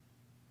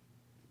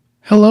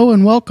Hello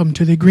and welcome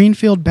to the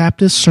Greenfield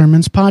Baptist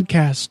Sermons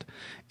Podcast.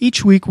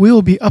 Each week we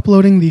will be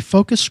uploading the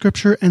focus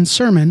scripture and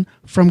sermon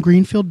from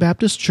Greenfield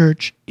Baptist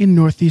Church in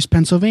Northeast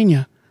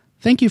Pennsylvania.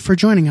 Thank you for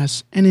joining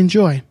us and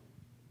enjoy.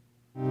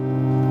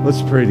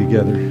 Let's pray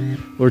together.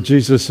 Lord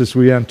Jesus, as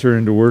we enter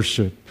into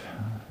worship,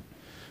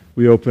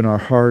 we open our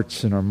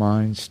hearts and our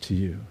minds to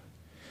you.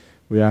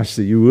 We ask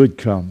that you would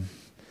come,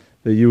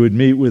 that you would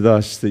meet with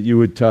us, that you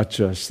would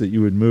touch us, that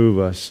you would move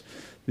us,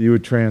 that you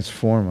would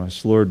transform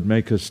us. Lord,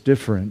 make us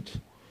different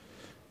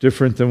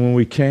than when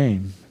we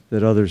came,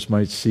 that others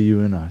might see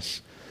you in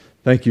us.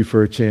 Thank you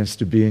for a chance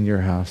to be in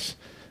your house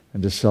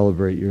and to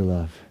celebrate your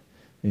love.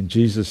 In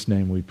Jesus'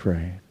 name we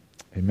pray.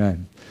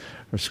 Amen.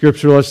 Our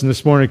scripture lesson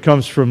this morning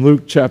comes from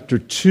Luke chapter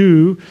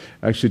 2.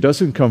 Actually, it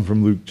doesn't come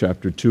from Luke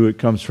chapter 2. It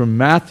comes from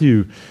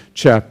Matthew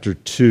chapter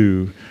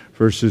 2,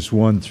 verses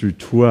 1 through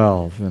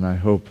 12. And I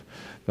hope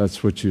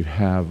that's what you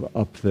have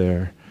up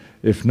there.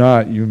 If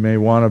not, you may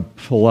want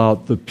to pull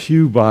out the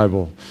Pew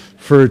Bible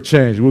for a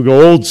change. We'll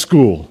go old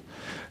school.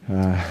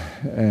 But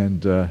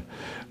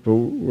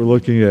we're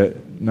looking at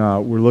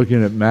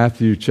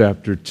Matthew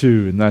chapter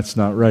 2, and that's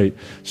not right.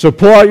 So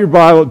pull out your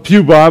Bible,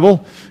 Pew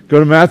Bible, go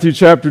to Matthew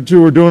chapter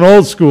 2. We're doing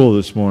old school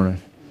this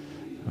morning.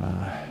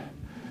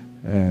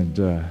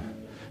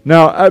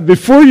 Now,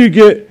 before you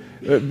get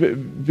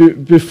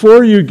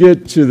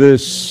to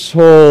this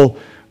whole,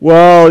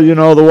 well, you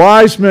know, the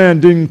wise men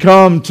didn't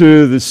come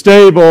to the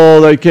stable,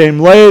 they came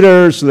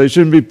later, so they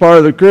shouldn't be part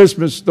of the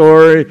Christmas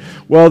story.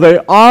 Well, they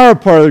are a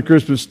part of the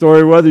Christmas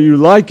story, whether you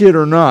like it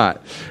or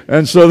not.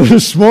 And so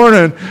this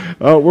morning,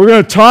 we're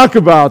going to talk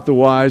about the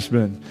wise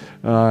men,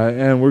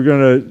 and we're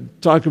going to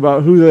talk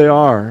about who they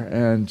are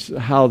and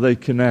how they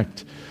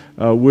connect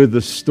with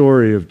the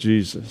story of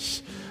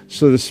Jesus.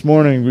 So this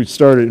morning, we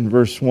started in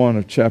verse 1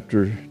 of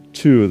chapter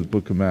 2 of the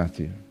book of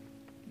Matthew.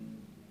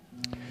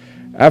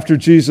 After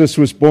Jesus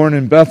was born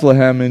in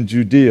Bethlehem in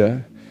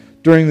Judea,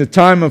 during the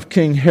time of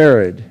King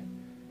Herod,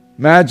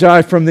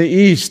 Magi from the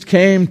east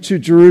came to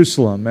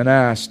Jerusalem and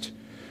asked,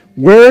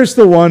 "Where is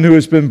the one who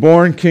has been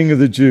born King of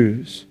the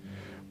Jews?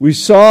 We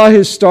saw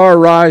his star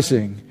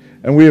rising,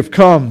 and we have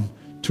come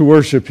to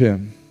worship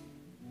him."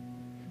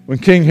 When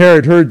King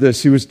Herod heard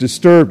this, he was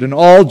disturbed, and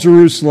all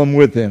Jerusalem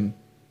with him.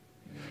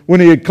 When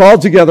he had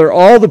called together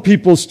all the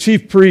people's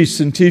chief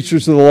priests and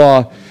teachers of the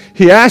law,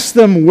 he asked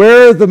them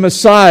where the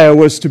Messiah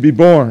was to be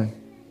born.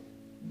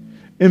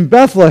 "In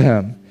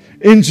Bethlehem,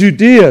 in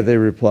Judea," they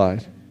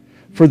replied.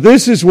 "For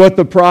this is what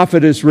the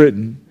prophet has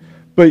written.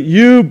 But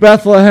you,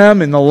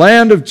 Bethlehem, in the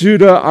land of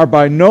Judah, are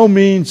by no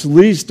means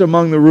least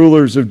among the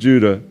rulers of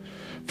Judah.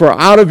 For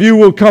out of you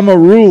will come a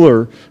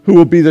ruler who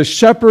will be the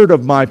shepherd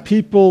of my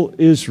people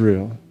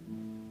Israel."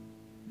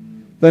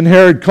 Then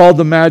Herod called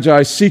the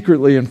Magi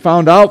secretly and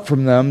found out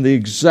from them the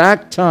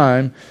exact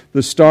time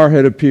the star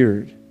had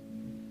appeared.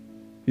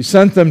 He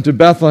sent them to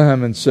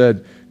Bethlehem and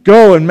said,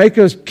 "Go and make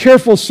a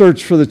careful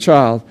search for the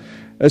child.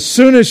 As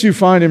soon as you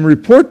find him,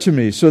 report to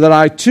me, so that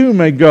I too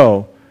may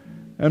go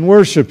and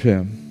worship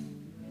him."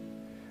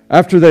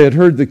 After they had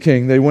heard the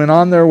king, they went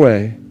on their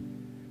way.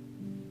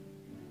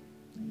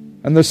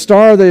 And the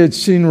star they had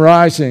seen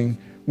rising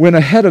went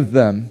ahead of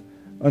them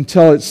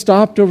until it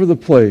stopped over the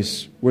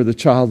place where the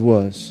child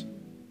was.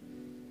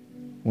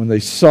 When they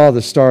saw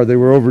the star, they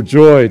were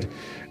overjoyed.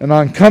 And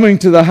on coming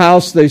to the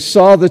house, they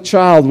saw the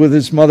child with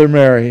his mother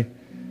Mary,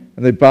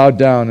 and they bowed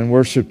down and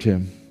worshipped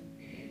him.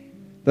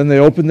 Then they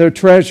opened their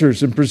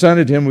treasures and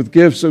presented him with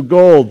gifts of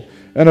gold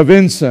and of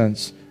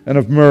incense and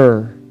of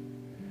myrrh.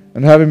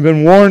 And having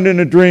been warned in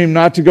a dream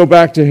not to go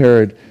back to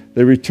Herod,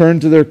 they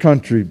returned to their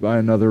country by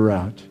another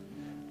route.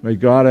 May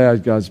God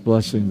add God's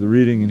blessing to the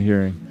reading and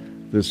hearing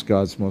of this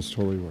God's most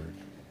holy word.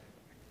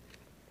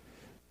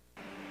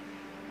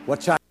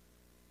 What time?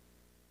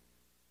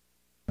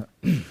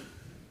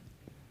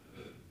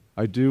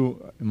 I do.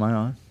 Am I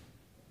on?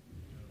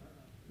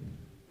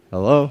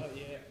 Hello? Not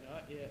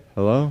yet.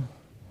 Hello?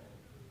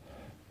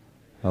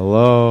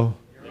 Hello?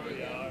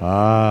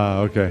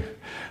 Okay.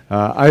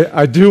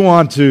 I do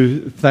want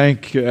to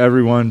thank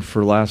everyone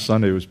for last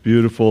Sunday. It was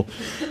beautiful.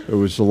 It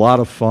was a lot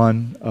of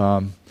fun.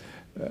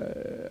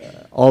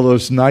 All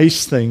those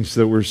nice things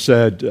that were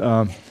said.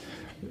 I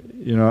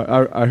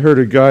heard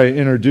a guy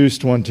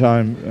introduced one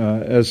time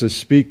as a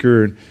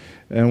speaker,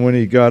 and when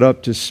he got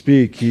up to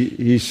speak,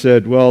 he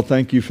said, "Well,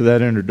 thank you for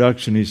that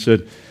introduction." He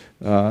said,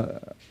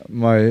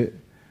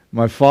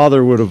 my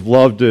father would have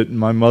loved it and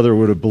my mother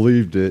would have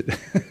believed it."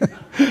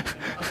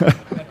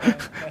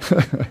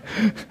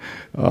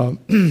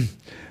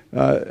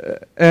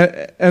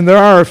 And there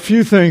are a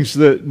few things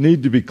that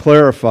need to be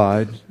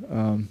clarified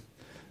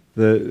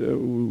that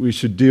we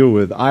should deal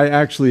with. I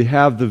actually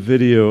have the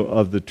video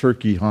of the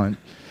turkey hunt,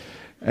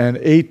 and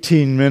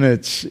 18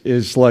 minutes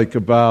is like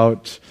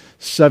about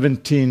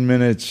 17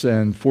 minutes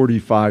and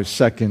 45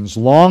 seconds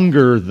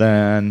longer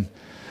than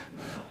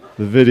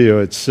the video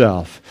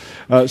itself.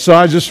 So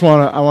I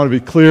want to be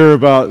clear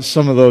about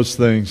some of those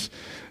things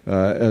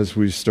as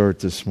we start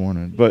this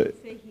morning. But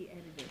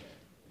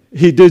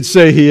he did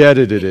say he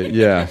edited it.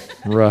 Yeah,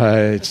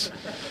 right.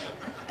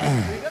 You're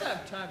going to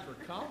have time for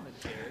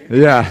commentary.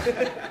 Yeah.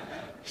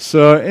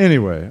 So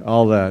anyway,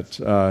 all that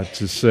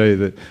to say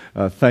that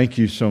thank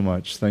you so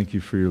much. Thank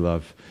you for your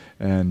love.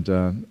 And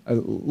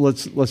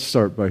let's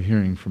start by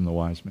hearing from the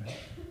wise man.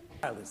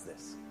 What child is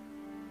this?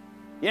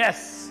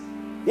 Yes,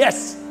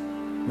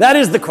 that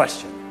is the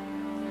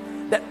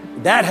question.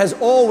 That has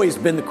always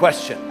been the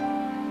question.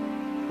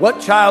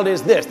 What child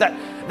is this?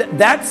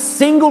 That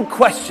single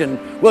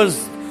question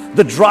was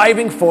the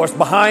driving force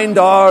behind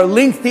our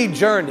lengthy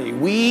journey.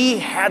 We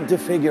had to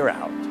figure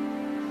out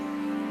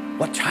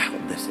what child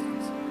this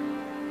is.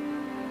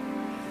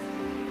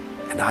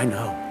 And I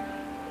know.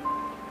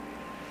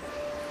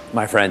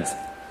 My friends,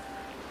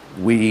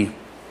 we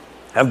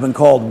have been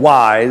called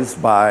wise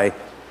by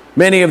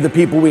many of the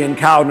people we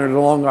encountered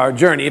along our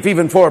journey. If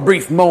even for a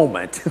brief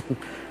moment,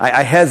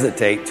 I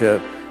hesitate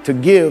to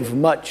give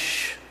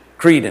much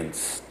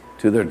credence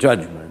to their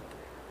judgment.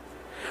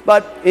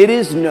 But it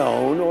is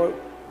known, or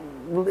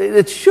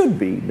it should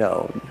be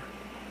known,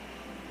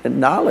 that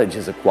knowledge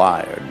is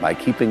acquired by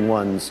keeping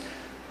one's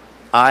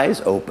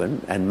eyes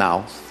open and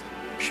mouth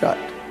shut.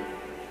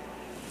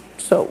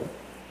 So,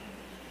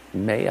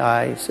 may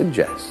I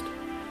suggest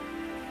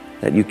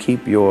that you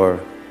keep your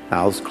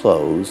mouths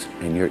closed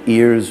and your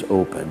ears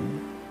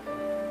open,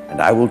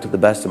 and I will, to the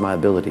best of my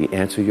ability,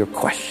 answer your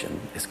question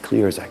as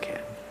clear as I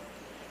can.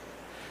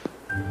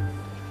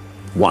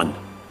 1,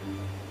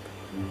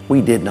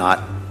 we did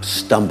not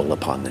stumble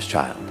upon this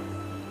child.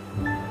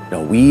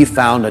 No, we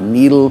found a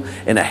needle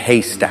in a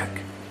haystack.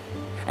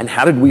 And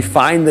how did we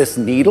find this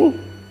needle?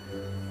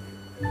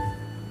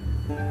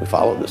 We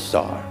followed the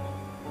star.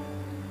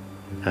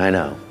 I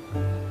know.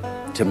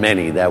 To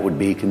many, that would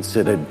be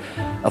considered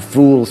a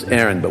fool's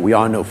errand, but we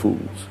are no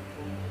fools.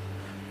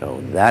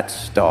 No, that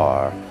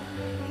star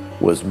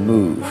was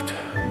moved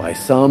by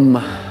some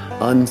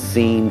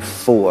unseen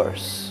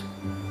force.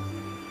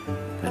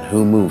 And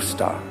who moves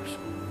stars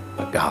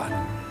but God?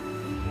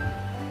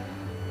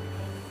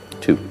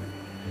 2,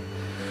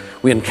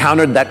 we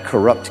encountered that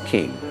corrupt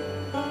king.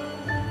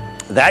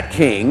 That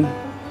king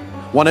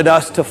wanted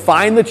us to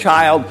find the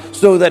child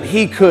so that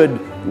he could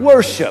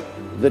worship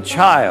the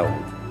child.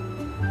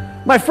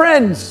 My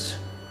friends,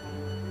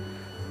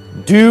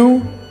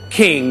 do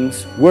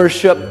kings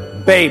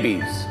worship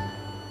babies?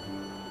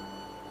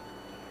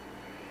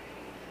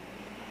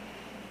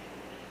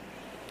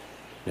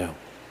 No.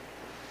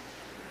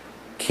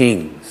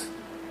 Kings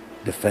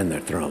defend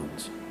their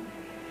thrones.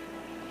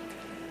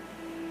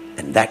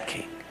 And that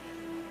king,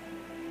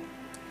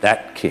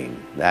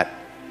 that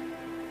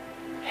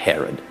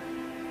Herod,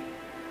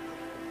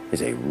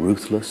 is a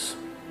ruthless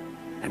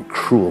and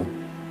cruel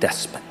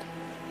despot.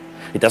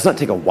 It does not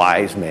take a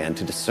wise man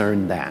to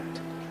discern that.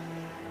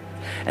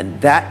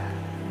 And that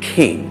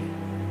king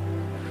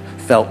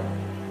felt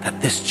that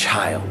this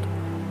child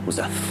was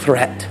a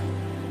threat.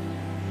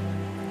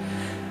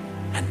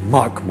 And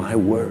mark my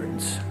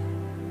words,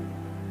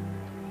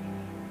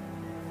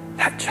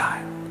 that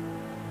child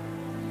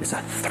is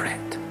a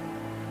threat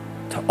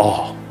to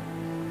all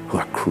who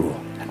are cruel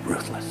and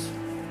ruthless.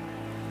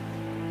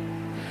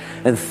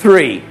 And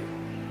 3,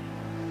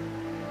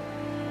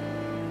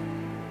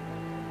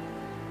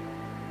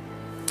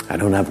 I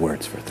don't have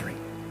words for 3.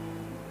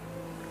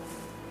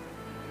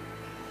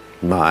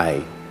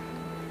 My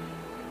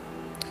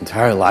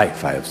entire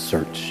life I have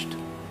searched.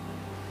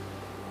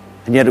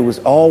 And yet it was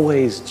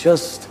always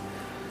just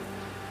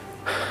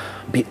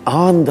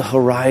beyond the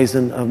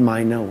horizon of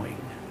my knowing.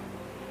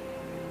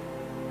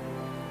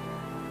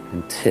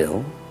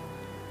 Until,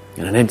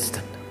 in an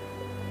instant,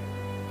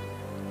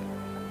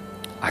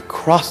 I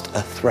crossed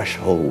a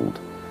threshold,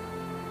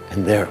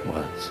 and there it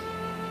was.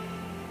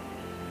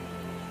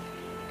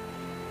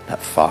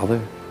 That father,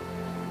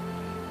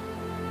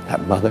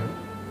 that mother,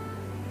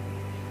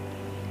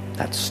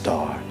 that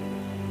star,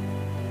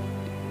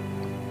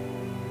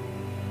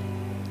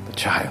 the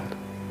child.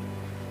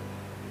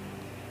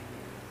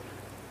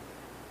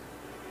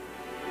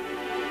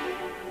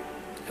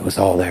 It was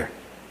all there.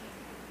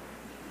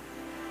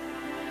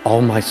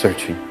 All my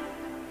searching,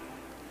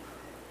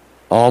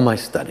 all my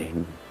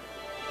studying,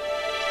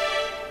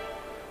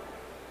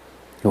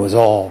 it was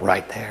all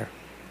right there.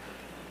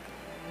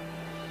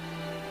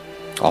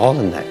 All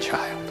in that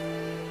child.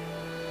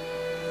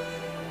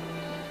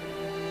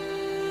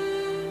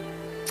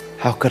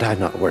 How could I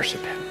not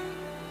worship him?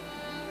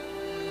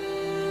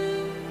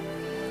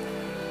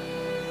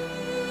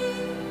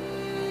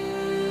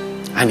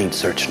 I need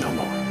search no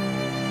more.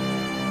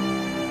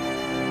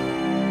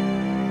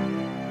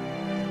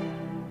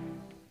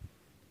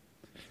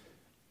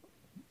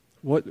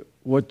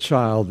 What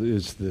child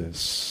is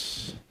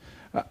this?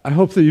 I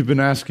hope that you've been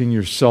asking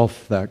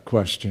yourself that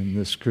question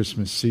this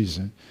Christmas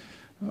season.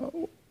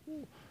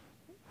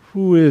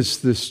 Who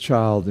is this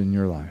child in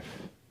your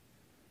life?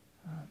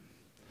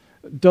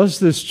 Does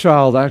this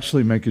child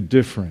actually make a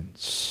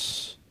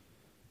difference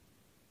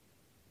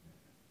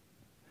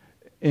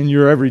in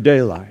your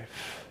everyday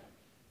life?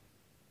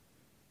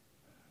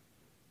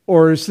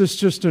 Or is this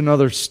just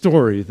another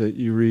story that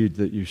you read,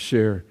 that you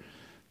share,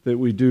 that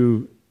we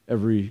do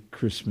every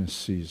Christmas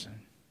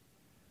season?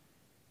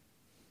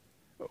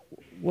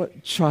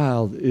 what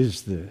child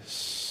is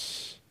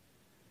this?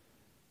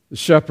 The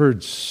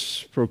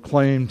shepherds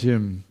proclaimed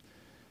him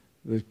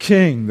the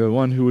king, the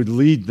one who would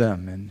lead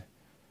them, and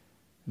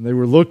they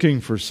were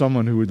looking for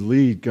someone who would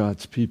lead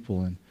God's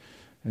people,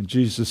 and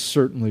Jesus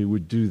certainly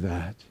would do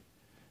that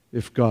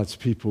if God's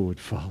people would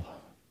follow.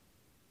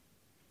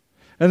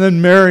 And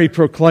then Mary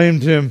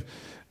proclaimed him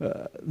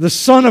the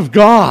Son of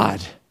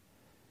God,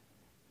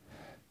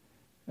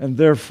 and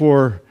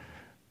therefore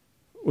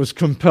was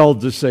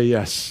compelled to say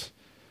yes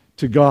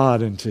to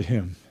God and to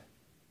him.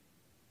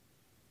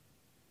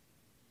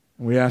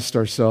 And we asked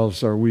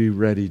ourselves, are we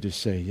ready to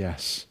say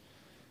yes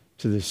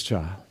to this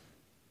child?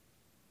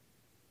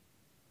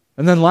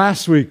 And then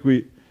last week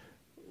we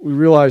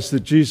realized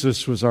that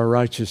Jesus was our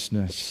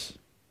righteousness.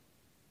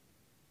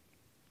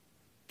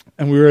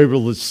 And we were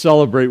able to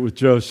celebrate with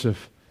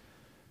Joseph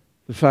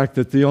the fact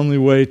that the only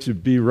way to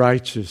be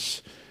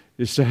righteous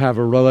is to have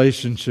a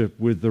relationship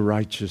with the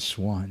righteous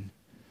one,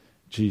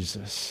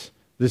 Jesus,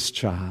 this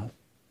child.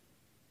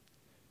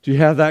 Do you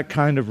have that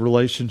kind of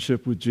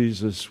relationship with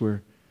Jesus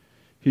where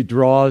he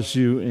draws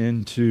you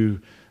into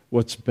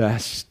what's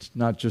best,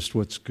 not just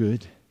what's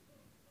good?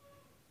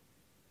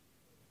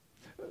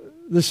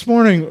 This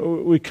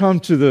morning we come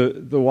to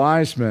the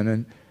wise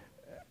men,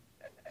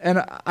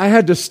 and I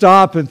had to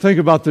stop and think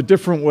about the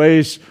different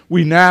ways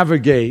we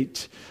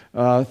navigate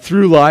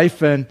through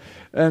life, and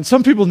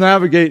some people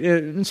navigate,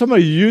 and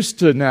somebody used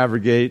to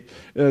navigate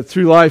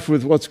through life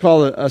with what's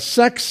called a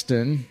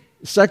sextant.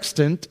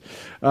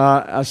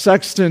 A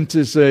sextant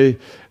is a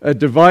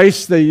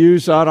device they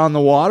use out on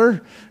the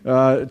water.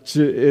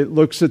 It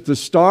looks at the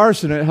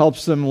stars and it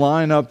helps them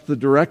line up the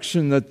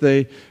direction that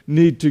they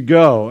need to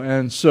go.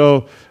 And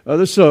so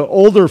this is an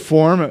older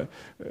form,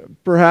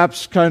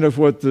 perhaps kind of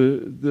what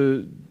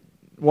the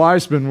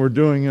wise men were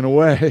doing in a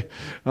way,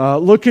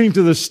 looking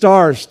to the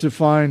stars to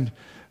find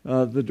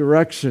the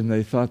direction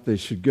they thought they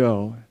should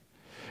go.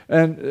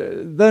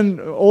 And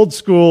then old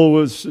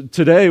school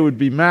today would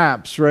be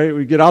maps, right?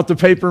 We get out the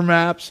paper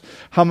maps.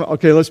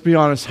 Okay, let's be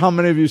honest. How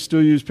many of you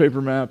still use paper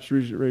maps?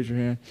 Raise your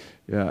hand.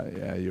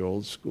 Yeah, you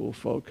old school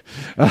folk.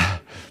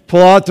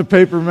 Pull out the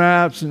paper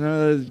maps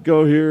and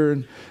go here.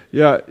 And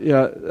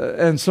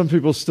and some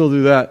people still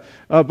do that.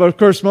 But of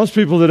course, most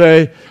people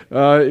today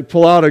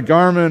pull out a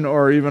Garmin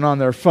or even on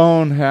their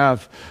phone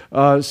have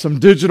some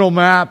digital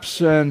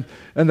maps and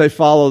they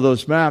follow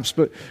those maps.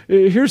 But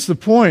here's the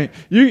point.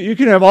 You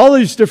can have all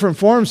these different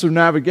forms of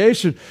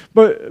navigation,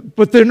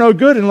 but they're no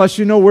good unless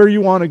you know where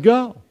you want to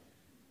go.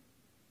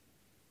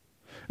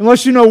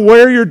 Unless you know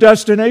where your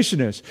destination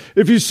is.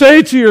 If you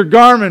say to your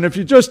Garmin, if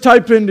you just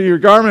type into your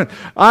Garmin,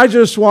 I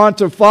just want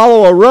to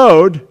follow a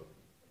road,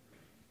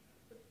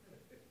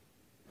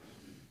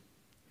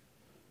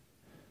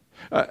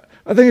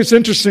 I think it's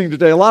interesting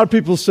today. A lot of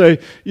people say,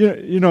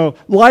 you know,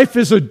 life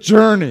is a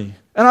journey.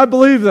 And I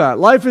believe that.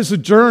 Life is a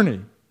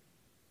journey.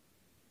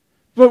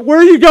 But where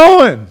are you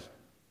going?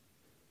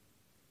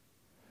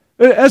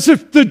 As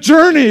if the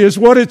journey is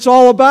what it's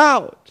all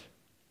about.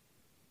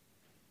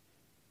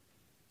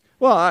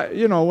 Well,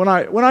 when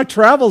I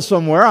travel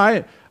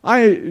somewhere,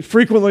 I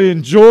frequently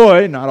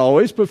enjoy, not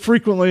always, but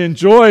frequently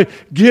enjoy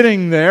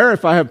getting there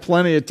if I have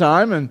plenty of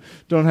time and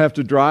don't have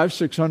to drive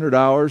 600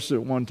 hours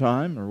at one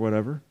time or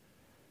whatever.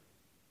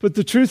 But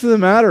the truth of the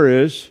matter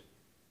is,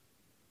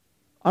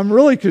 I'm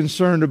really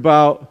concerned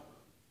about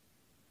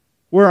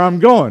where I'm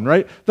going,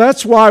 right?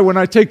 That's why when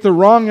I take the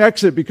wrong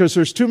exit because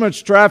there's too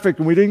much traffic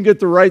and we didn't get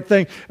the right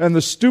thing and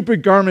the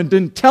stupid Garmin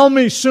didn't tell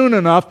me soon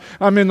enough,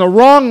 I'm in the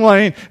wrong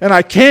lane and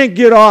I can't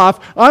get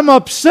off, I'm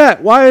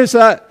upset. Why is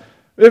that?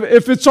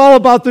 If it's all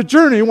about the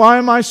journey, why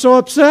am I so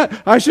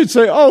upset? I should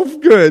say, oh,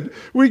 good.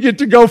 We get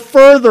to go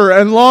further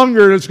and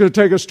longer, and it's going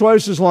to take us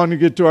twice as long to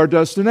get to our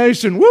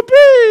destination.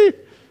 Whoopee!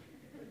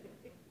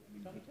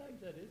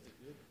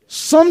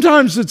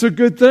 Sometimes it's a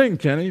good thing,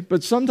 Kenny,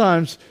 but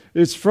sometimes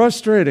it's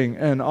frustrating,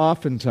 and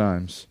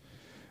oftentimes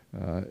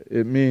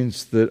it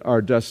means that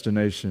our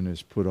destination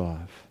is put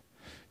off.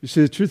 You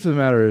see, the truth of the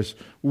matter is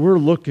we're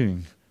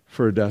looking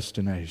for a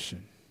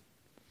destination.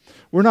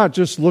 We're not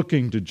just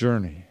looking to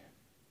journey.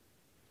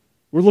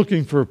 We're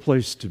looking for a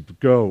place to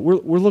go.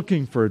 We're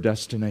looking for a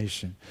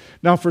destination.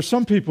 Now, for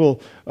some people,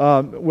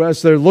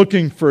 as they're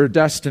looking for a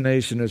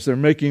destination, as they're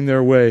making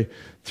their way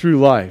through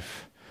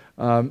life,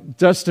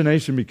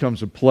 destination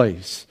becomes a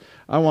place.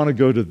 I want to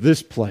go to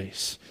this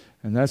place,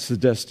 and that's the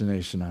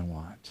destination I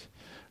want.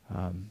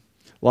 A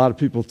lot of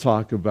people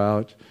talk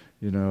about,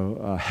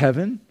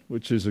 heaven,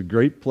 which is a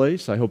great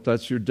place. I hope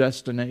that's your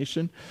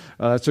destination.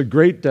 It's a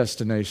great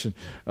destination.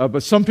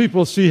 But some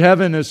people see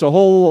heaven as a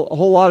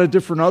whole lot of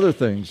different other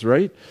things,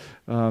 right?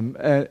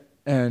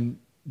 And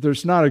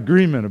there's not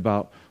agreement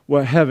about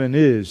what heaven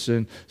is.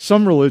 And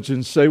some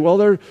religions say, well,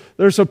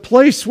 there's a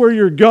place where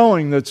you're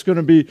going that's going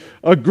to be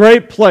a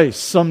great place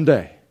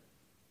someday.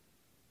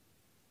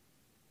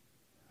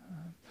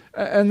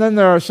 And then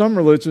there are some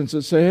religions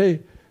that say,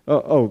 hey,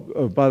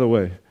 by the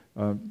way,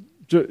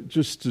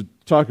 just to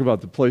talk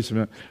about the place a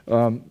minute,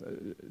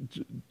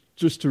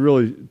 just to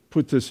really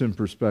put this in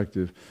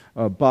perspective,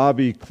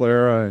 Bobby,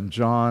 Clara, and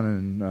John,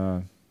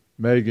 and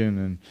Megan,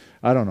 and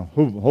I don't know,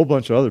 a whole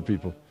bunch of other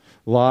people,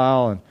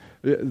 Lyle,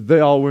 and they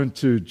all went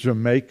to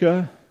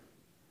Jamaica,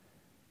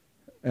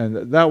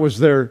 and that was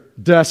their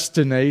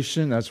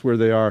destination. That's where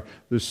they are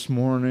this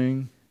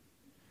morning.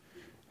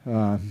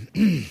 On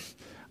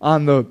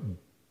the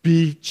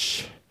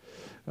beach,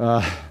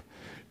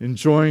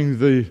 enjoying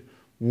the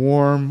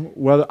warm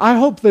weather. I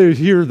hope they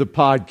hear the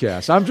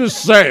podcast. I'm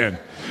just saying.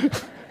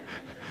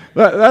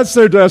 That's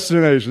their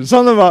destination.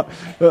 Something about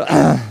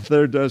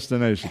their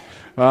destination.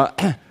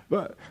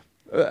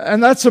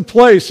 And that's a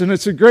place, and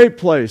it's a great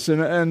place.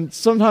 And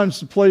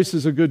sometimes the place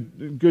is a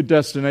good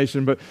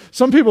destination. But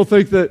some people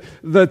think that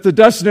the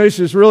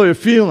destination is really a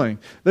feeling.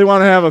 They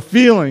want to have a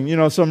feeling. You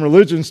know, some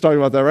religions talk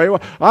about that, right?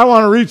 Well, I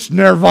want to reach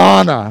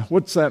nirvana.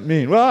 What's that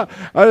mean? Well,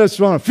 I just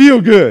want to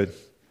feel good.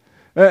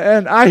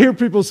 And I hear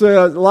people say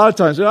a lot of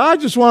times, I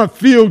just want to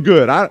feel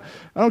good. I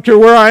don't care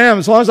where I am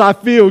as long as I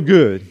feel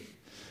good.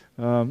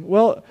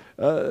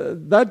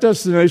 That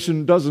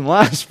destination doesn't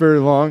last very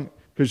long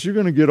because you're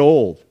going to get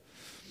old.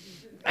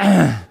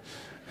 And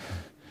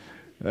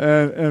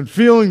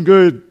feeling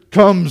good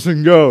comes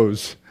and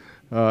goes.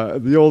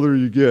 The older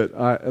you get,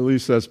 at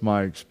least that's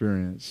my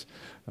experience.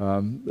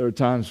 There are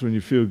times when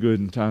you feel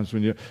good and times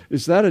when you...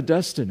 Is that a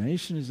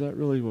destination? Is that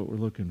really what we're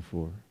looking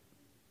for?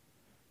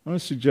 I want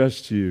to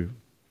suggest to you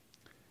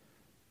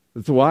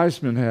that the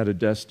wise men had a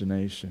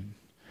destination,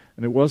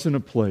 and it wasn't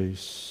a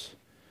place,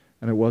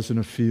 and it wasn't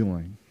a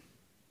feeling.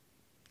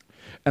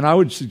 And I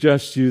would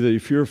suggest to you that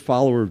if you're a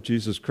follower of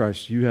Jesus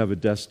Christ, you have a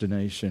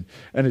destination.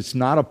 And it's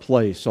not a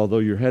place, although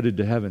you're headed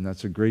to heaven.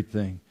 That's a great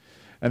thing.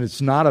 And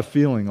it's not a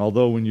feeling,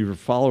 although when you're a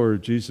follower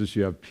of Jesus,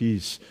 you have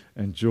peace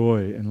and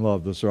joy and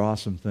love. Those are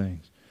awesome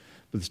things.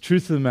 But the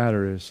truth of the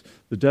matter is,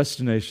 the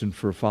destination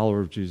for a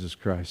follower of Jesus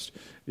Christ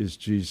is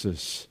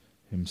Jesus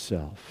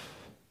himself.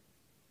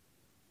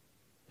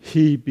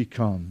 He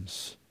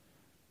becomes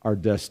our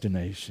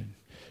destination.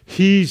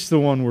 He's the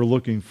one we're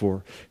looking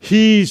for.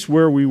 He's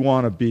where we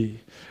want to be.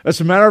 As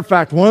a matter of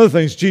fact, one of the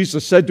things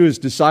Jesus said to his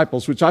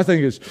disciples, which I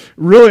think is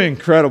really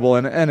incredible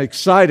and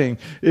exciting,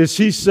 is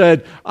he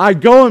said, I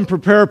go and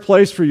prepare a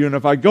place for you, and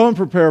if I go and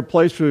prepare a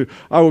place for you,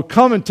 I will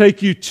come and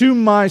take you to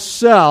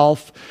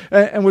myself.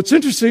 And what's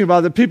interesting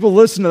about it, people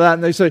listen to that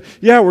and they say,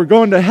 yeah, we're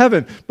going to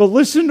heaven. But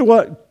listen to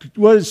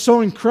what is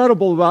so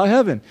incredible about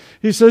heaven.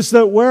 He says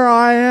that where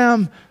I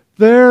am,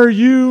 there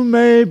you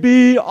may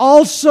be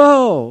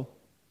also.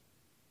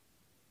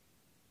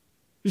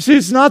 You see,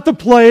 it's not the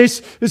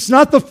place, it's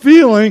not the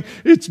feeling,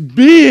 it's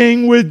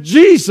being with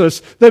Jesus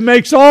that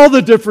makes all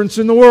the difference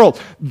in the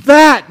world.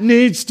 That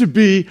needs to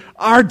be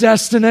our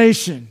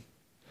destination.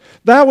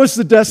 That was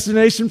the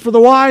destination for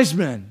the wise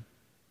men.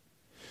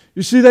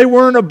 You see, they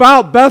weren't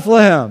about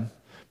Bethlehem.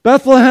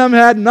 Bethlehem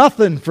had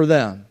nothing for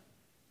them.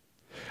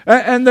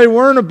 And they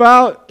weren't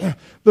about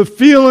the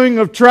feeling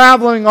of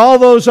traveling all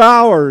those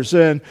hours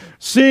and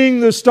seeing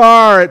the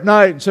star at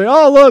night and saying,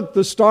 oh, look,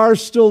 the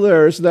star's still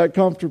there. Isn't that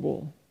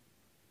comfortable?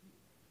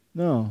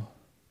 No.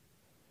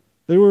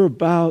 They were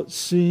about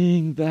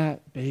seeing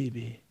that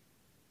baby,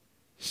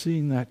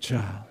 seeing that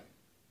child.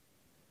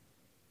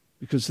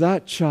 Because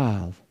that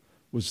child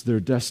was their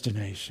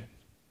destination.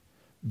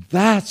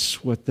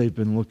 That's what they've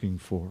been looking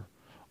for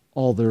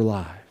all their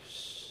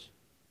lives.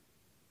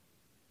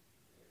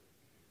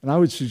 And I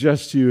would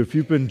suggest to you, if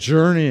you've been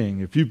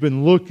journeying, if you've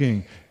been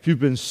looking, if you've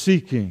been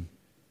seeking,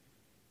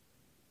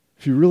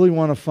 if you really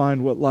want to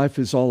find what life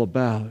is all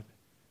about,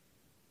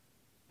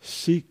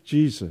 seek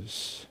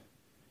Jesus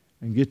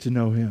and get to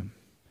know Him,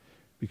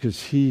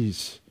 because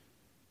He's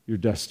your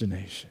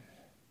destination.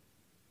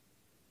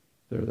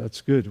 There,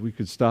 that's good. We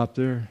could stop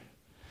there.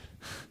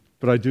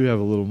 But I do have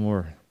a little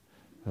more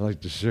I'd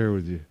like to share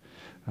with you.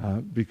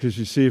 Because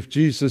you see, if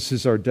Jesus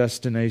is our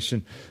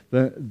destination,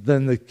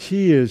 then the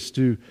key is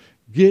to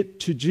get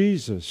to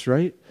Jesus,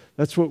 right?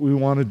 That's what we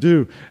want to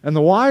do. And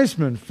the wise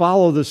men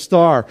follow the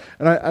star.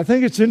 And I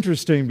think it's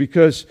interesting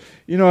because,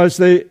 you know, as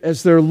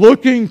they're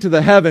looking to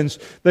the heavens,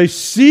 they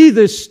see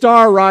this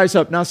star rise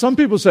up. Now, some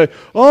people say,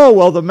 oh,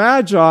 well, the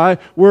Magi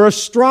were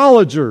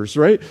astrologers,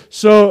 right?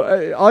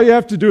 So all you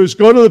have to do is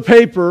go to the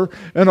paper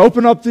and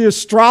open up the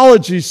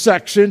astrology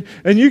section,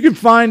 and you can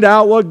find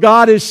out what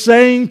God is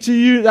saying to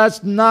you.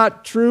 That's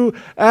not true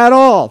at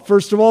all.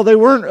 First of all, they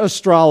weren't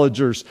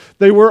astrologers.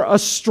 They were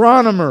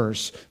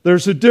astronomers.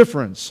 There's a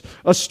difference.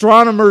 Astronomers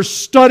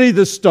study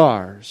the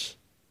stars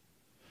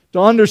to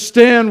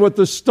understand what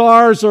the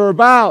stars are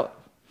about.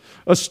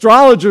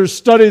 Astrologers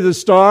study the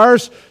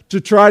stars to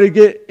try to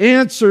get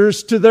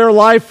answers to their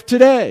life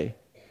today.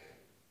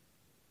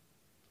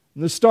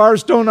 And the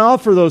stars don't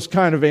offer those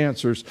kind of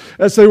answers.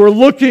 As they were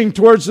looking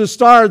towards the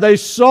star, they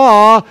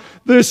saw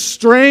this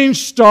strange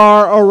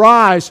star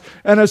arise.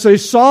 And as they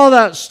saw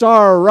that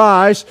star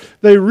arise,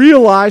 they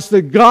realized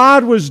that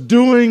God was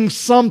doing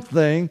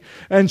something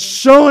and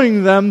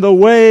showing them the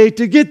way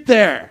to get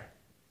there.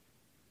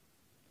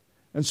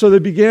 And so they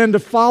began to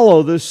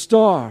follow this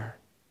star.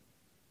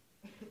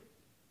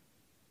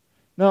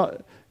 Now,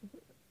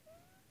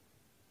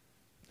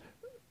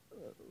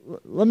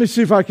 let me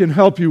see if I can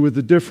help you with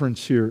the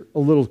difference here a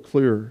little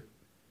clearer.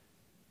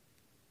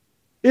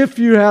 If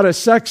you had a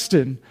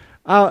sextant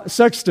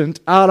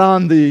out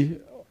on the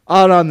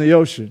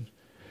ocean,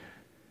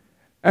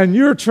 and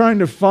you're trying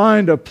to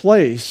find a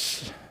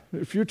place,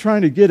 if you're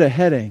trying to get a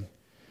heading,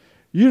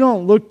 you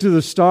don't look to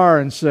the star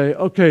and say,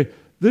 okay,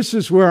 this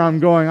is where I'm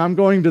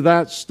going to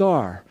that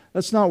star.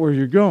 That's not where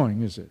you're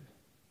going, is it?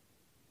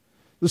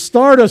 The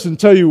star doesn't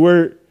tell you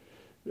where.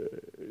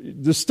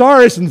 The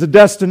star isn't the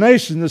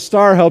destination. The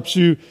star helps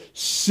you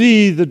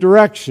see the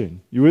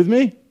direction. You with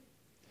me?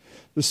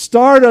 The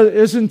star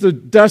isn't the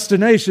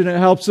destination. It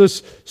helps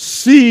us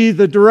see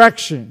the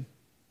direction.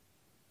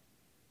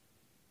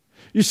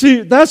 You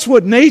see, that's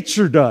what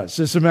nature does,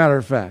 as a matter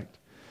of fact.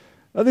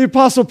 The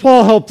Apostle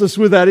Paul helped us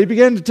with that. He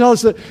began to tell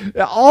us that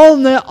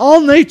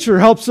all nature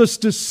helps us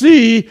to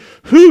see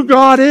who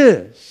God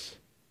is.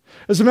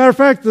 As a matter of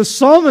fact, the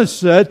psalmist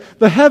said,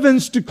 the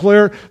heavens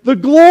declare the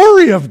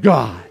glory of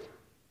God.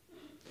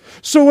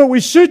 So what we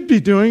should be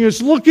doing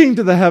is looking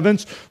to the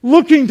heavens,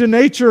 looking to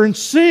nature, and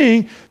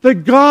seeing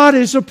that God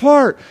is a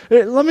part.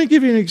 Let me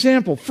give you an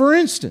example. For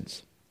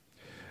instance,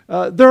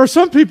 there are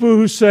some people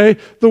who say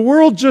the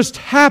world just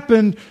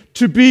happened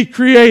to be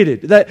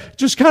created, that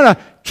just kind of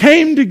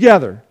came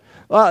together.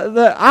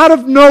 That out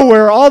of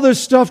nowhere, all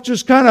this stuff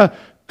just kind of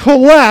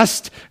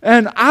coalesced,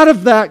 and out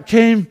of that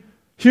came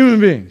human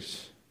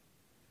beings.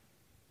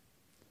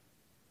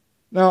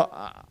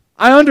 Now,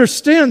 I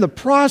understand the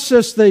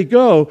process they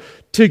go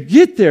to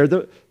get there.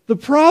 The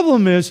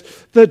problem is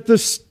that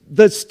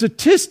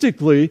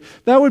statistically,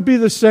 that would be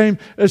the same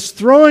as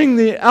throwing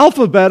the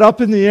alphabet up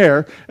in the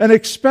air and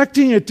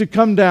expecting it to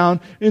come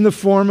down in the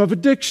form of a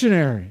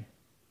dictionary.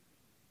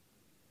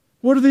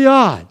 What are the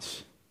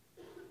odds?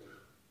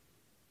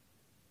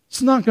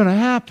 It's not going to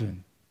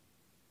happen.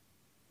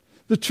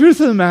 The truth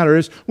of the matter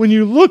is, when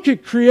you look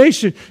at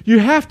creation, you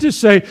have to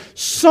say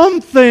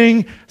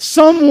something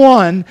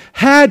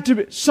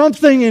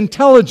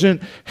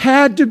intelligent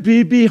had to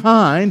be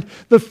behind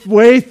the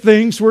way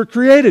things were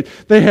created.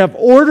 They have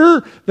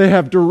order, they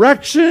have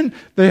direction,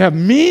 they have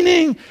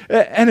meaning,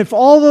 and if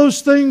all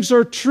those things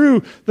are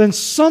true, then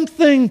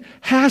something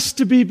has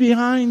to be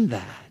behind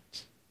that.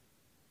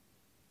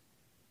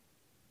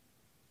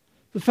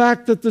 The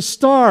fact that the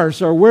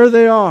stars are where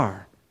they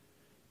are,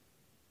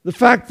 the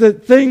fact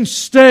that things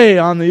stay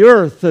on the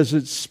earth as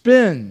it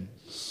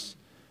spins.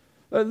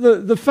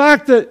 The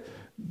fact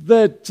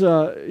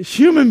that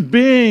human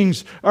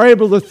beings are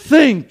able to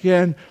think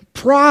and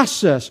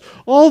process.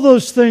 All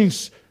those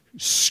things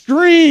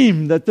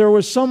scream that there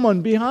was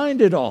someone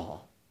behind it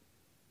all.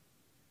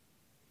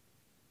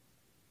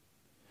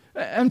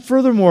 And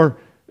furthermore,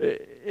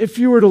 if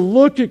you were to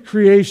look at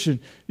creation,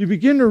 you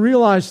begin to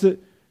realize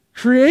that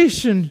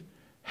creation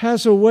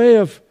has a way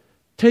of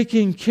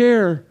taking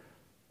care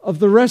of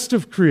the rest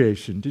of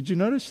creation. Did you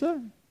notice that?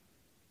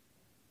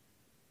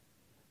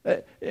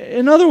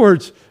 In other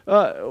words,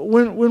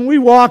 when we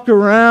walk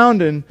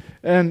around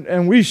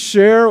and we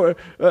share,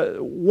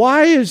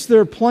 why is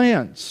there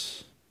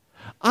plants?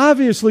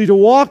 Obviously to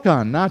walk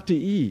on, not to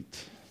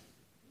eat.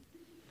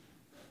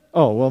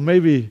 Oh, well,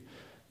 maybe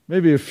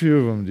a few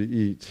of them to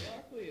eat.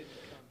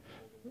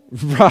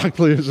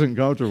 Broccoli isn't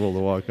comfortable to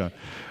walk on.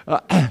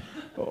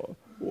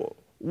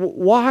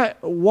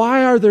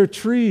 Why are there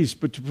trees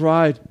but to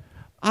provide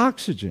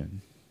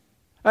oxygen?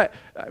 I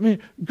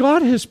mean,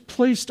 God has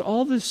placed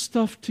all this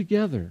stuff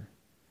together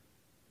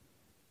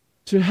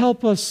to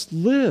help us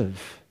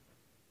live.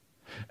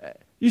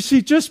 You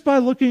see, just by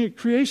looking at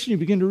creation, you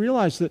begin to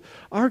realize that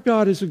our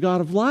God is a God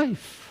of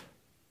life.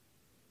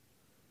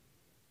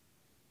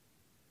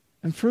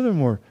 And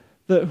furthermore,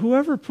 that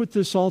whoever put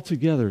this all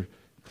together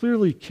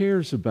clearly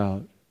cares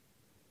about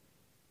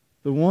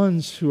the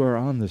ones who are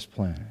on this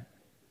planet.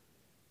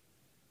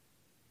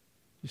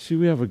 You see,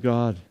 we have a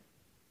God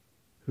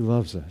who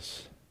loves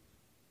us.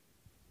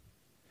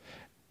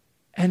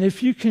 And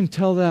if you can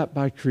tell that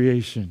by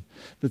creation,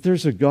 that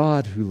there's a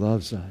God who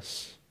loves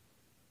us,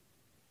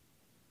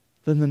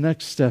 then the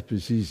next step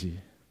is easy.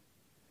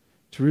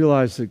 To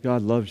realize that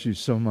God loves you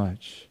so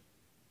much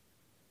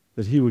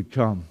that He would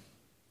come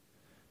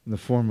in the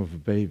form of a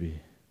baby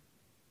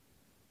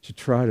to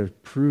try to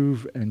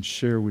prove and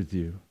share with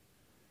you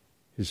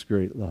His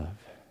great love.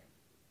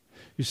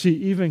 You see,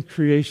 even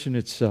creation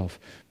itself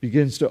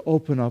begins to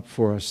open up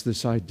for us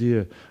this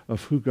idea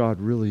of who God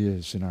really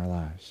is in our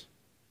lives.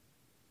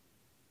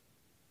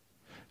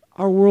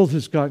 Our world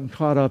has gotten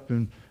caught up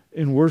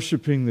in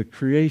worshiping the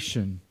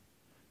creation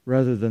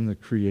rather than the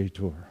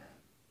Creator.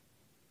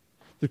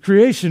 The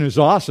creation is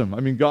awesome. I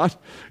mean, God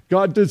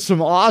did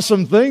some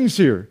awesome things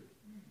here.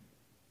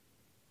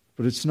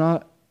 But it's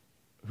not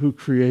who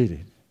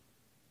created.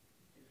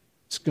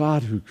 It's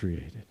God who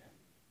created.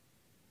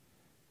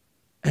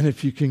 And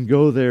if you can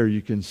go there,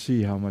 you can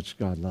see how much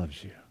God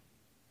loves you.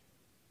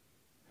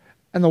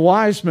 And the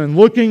wise men,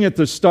 looking at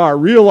the star,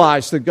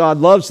 realized that God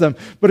loves them.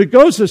 But it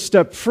goes a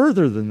step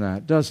further than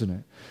that, doesn't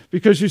it?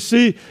 Because you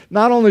see,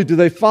 not only do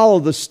they follow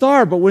the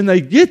star, but when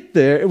they get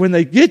there, when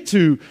they get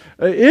to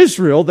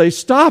Israel, they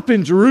stop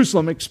in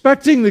Jerusalem,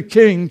 expecting the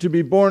king to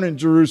be born in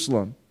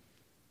Jerusalem.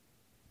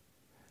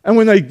 And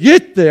when they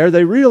get there,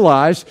 they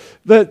realize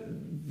that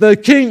the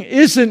king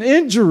isn't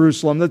in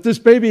Jerusalem, that this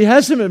baby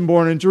hasn't been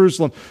born in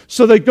Jerusalem.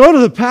 So they go to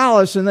the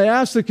palace and they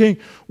ask the king,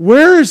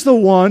 where is the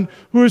one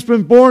who has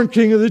been born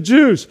king of the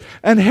Jews?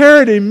 And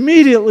Herod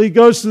immediately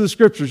goes to the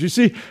scriptures. You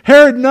see,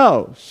 Herod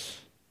knows.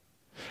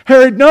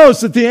 Herod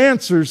knows that the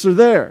answers are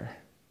there.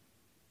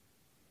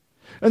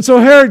 And so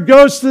Herod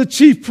goes to the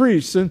chief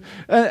priests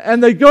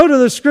and they go to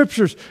the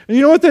scriptures. And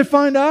you know what they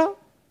find out?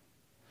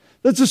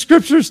 That the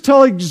scriptures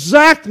tell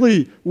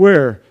exactly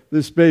where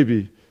this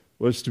baby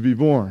was to be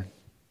born.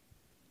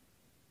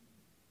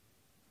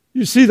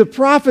 You see, the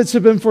prophets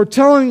have been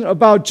foretelling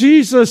about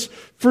Jesus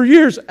for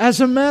years. As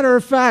a matter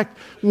of fact,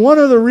 one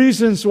of the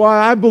reasons why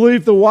I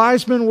believe the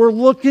wise men were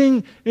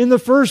looking in the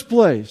first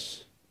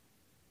place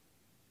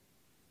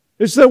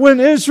is that when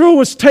Israel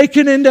was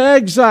taken into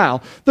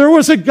exile, there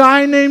was a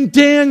guy named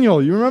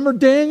Daniel. You remember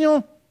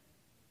Daniel?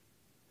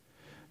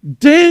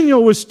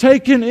 Daniel was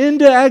taken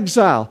into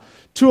exile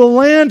to a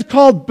land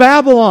called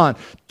Babylon,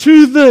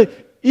 to the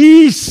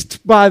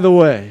east, by the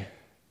way.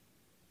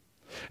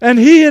 And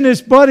he and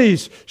his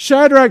buddies,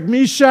 Shadrach,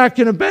 Meshach,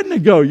 and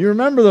Abednego, you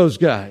remember those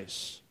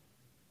guys?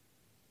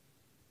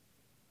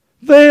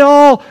 They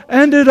all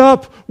ended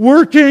up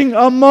working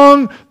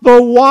among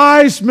the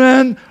wise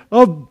men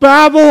of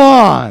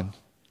Babylon.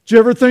 Did you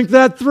ever think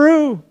that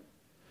through?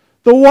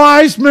 The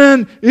wise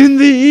men in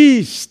the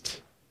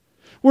east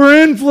were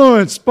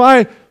influenced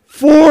by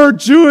 4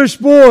 Jewish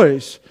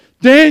boys,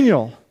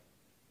 Daniel,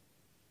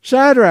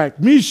 Shadrach,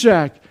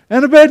 Meshach,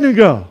 and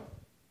Abednego.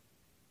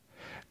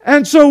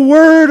 And so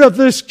word of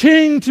this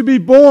king to be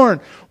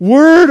born,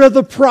 word of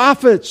the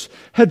prophets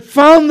had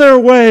found their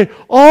way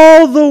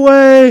all the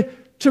way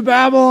to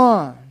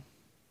Babylon.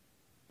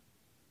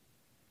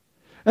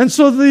 And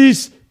so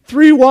these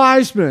 3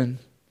 wise men,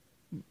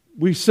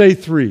 we say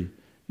 3,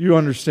 you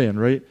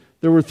understand, right?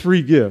 There were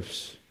 3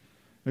 gifts.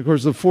 And of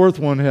course, the 4th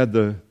one had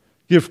the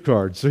gift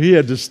card, so he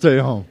had to stay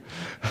home.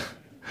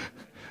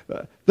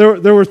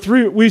 There were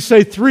 3, we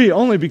say 3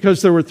 only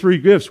because there were 3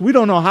 gifts. We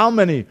don't know how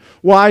many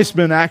wise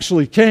men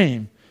actually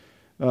came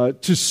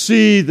to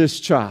see this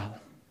child.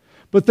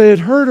 But they had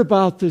heard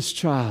about this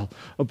child,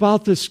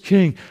 about this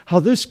king, how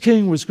this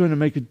king was going to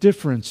make a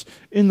difference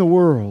in the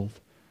world.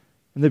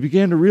 And they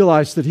began to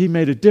realize that he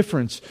made a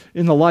difference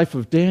in the life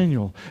of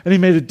Daniel. And he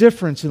made a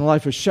difference in the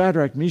life of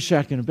Shadrach,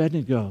 Meshach, and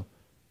Abednego.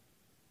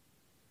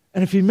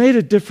 And if he made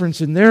a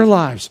difference in their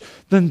lives,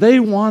 then they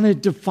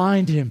wanted to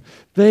find him.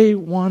 They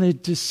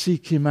wanted to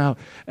seek him out.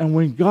 And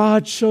when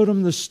God showed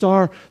them the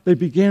star, they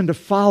began to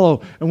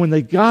follow. And when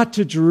they got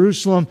to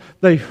Jerusalem,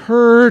 they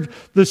heard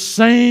the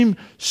same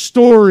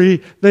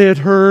story they had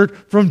heard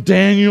from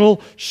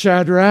Daniel,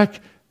 Shadrach,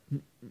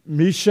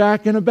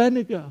 Meshach, and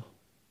Abednego.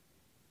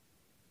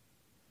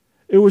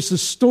 It was the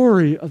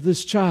story of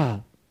this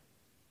child.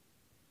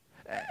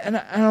 And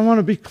I want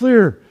to be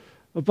clear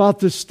about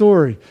this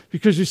story,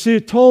 because you see,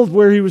 it told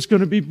where he was going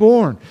to be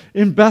born,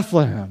 in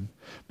Bethlehem.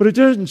 But it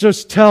didn't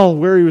just tell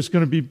where he was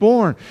going to be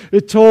born.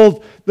 It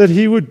told that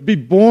he would be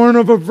born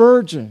of a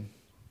virgin.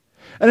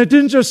 And it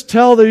didn't just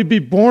tell that he'd be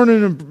born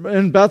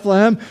in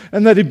Bethlehem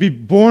and that he'd be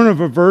born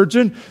of a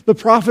virgin. The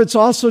prophets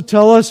also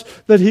tell us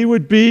that he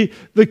would be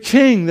the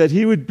king, that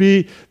he would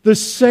be the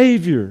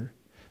Savior,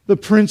 the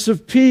Prince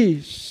of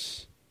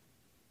Peace.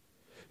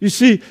 You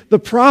see, the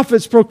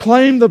prophets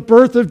proclaimed the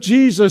birth of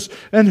Jesus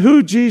and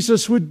who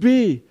Jesus would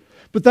be.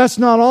 But that's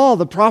not all.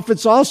 The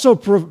prophets also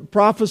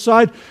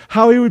prophesied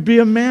how he would be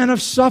a man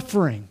of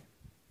suffering.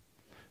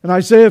 And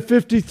Isaiah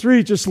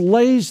 53 just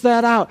lays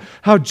that out,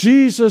 how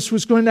Jesus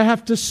was going to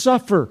have to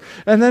suffer.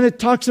 And then it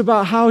talks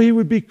about how he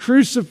would be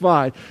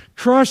crucified,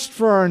 crushed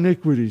for our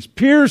iniquities,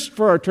 pierced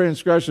for our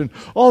transgression.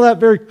 All that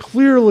very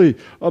clearly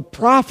a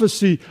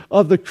prophecy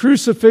of the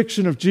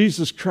crucifixion of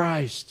Jesus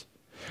Christ.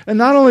 And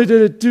not only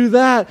did it do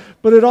that,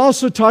 but it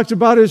also talked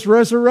about his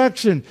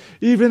resurrection.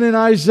 Even in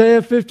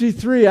Isaiah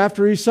 53,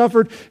 after he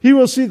suffered, he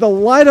will see the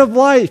light of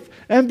life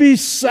and be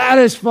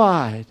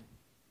satisfied.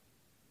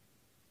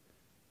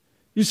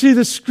 You see,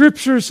 the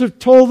scriptures have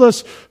told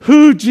us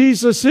who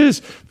Jesus is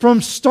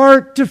from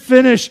start to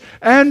finish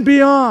and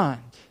beyond.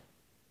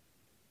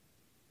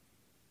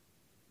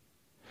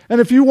 And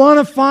if you want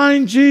to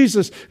find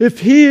Jesus, if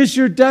he is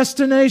your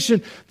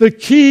destination, the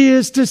key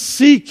is to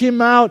seek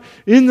him out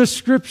in the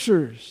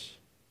scriptures.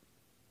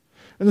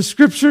 And the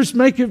scriptures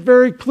make it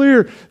very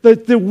clear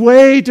that the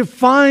way to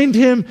find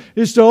him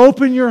is to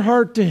open your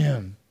heart to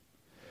him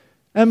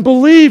and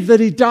believe that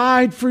he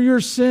died for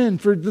your sin,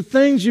 for the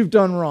things you've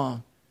done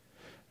wrong.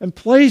 And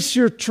place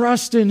your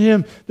trust in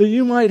him that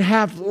you might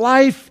have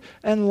life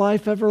and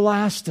life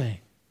everlasting.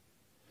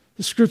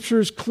 The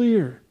scripture is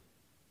clear.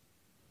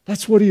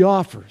 That's what he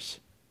offers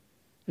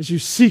as you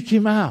seek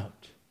him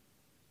out.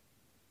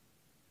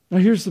 Now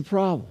here's the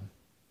problem.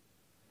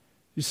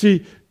 You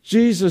see,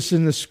 Jesus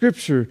in the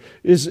Scripture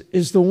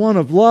is the one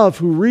of love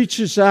who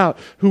reaches out,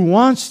 who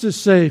wants to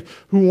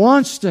save, who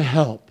wants to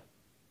help.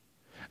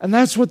 And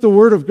that's what the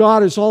Word of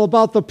God is all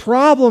about. The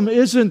problem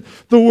isn't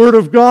the Word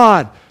of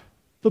God.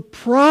 The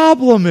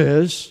problem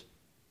is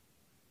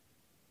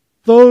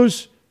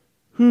those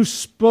who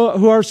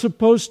are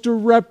supposed to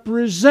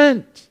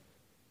represent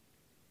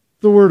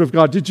the Word of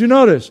God. Did you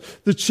notice?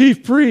 The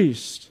chief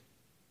priest,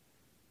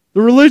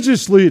 the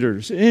religious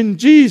leaders in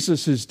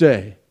Jesus'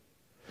 day,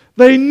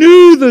 they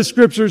knew the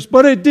Scriptures,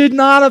 but it did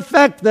not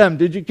affect them.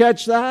 Did you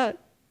catch that?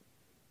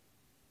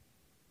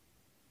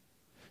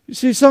 You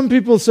see, some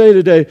people say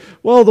today,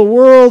 well, the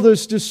world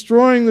is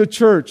destroying the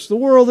church. The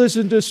world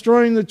isn't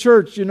destroying the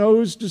church. You know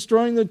who's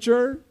destroying the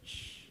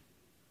church?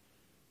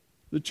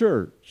 The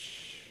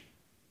church.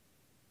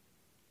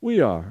 We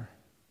are.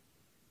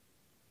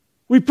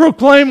 We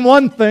proclaim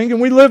one thing and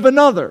we live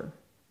another.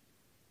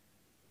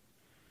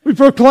 We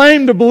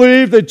proclaim to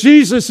believe that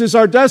Jesus is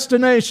our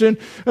destination,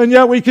 and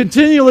yet we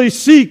continually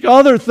seek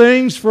other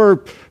things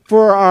for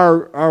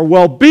our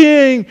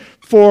well-being,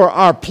 for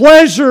our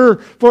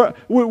pleasure.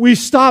 We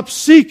stop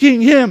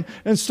seeking Him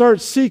and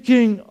start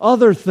seeking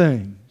other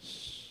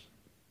things.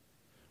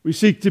 We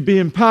seek to be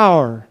in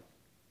power.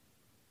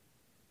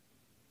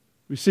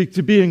 We seek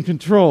to be in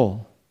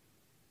control.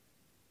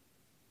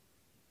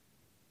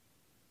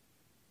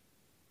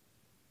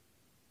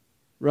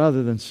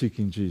 Rather than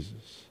seeking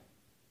Jesus.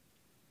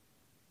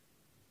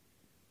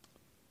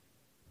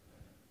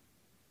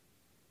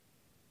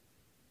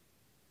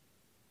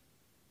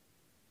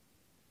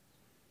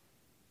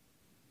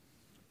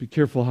 Be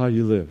careful how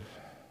you live.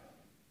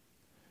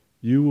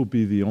 You will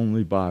be the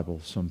only Bible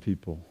some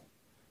people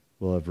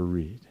will ever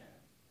read.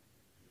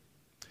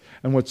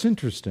 And what's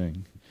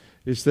interesting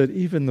is that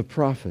even the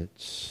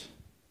prophets,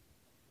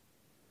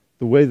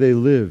 the way they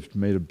lived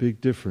made a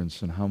big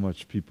difference in how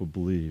much people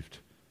believed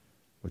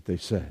what they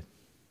said.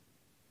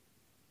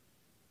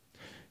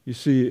 You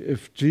see,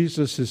 if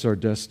Jesus is our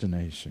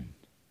destination,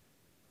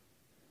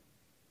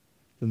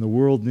 then the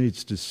world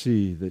needs to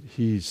see that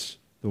He's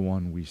the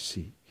one we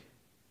seek.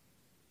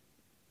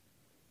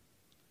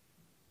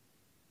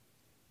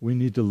 We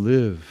need to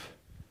live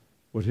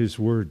what His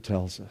Word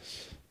tells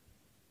us.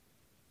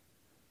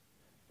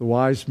 The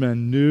wise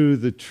men knew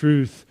the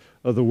truth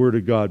of the Word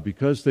of God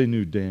because they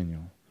knew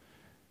Daniel.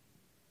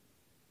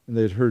 And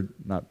they had heard,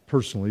 not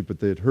personally, but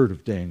they had heard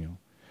of Daniel.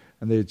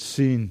 And they had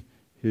seen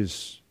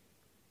his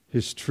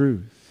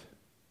truth.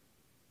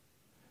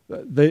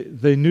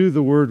 They knew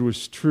the Word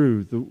was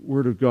true. The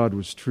Word of God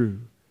was true.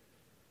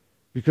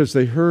 Because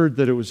they heard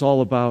that it was all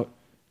about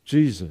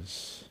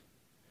Jesus.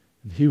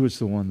 And He was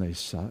the one they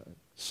sought.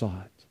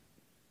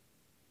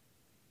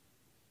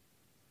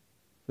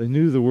 They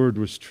knew the Word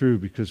was true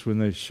because when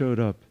they showed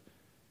up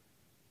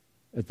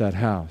at that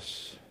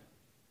house,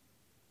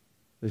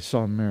 they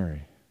saw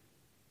Mary.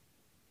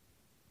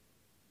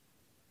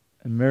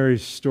 And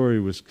Mary's story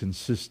was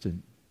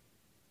consistent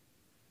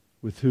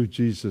with who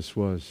Jesus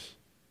was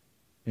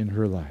in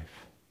her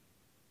life.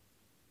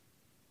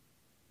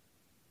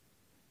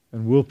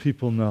 And will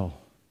people know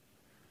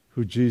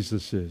who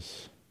Jesus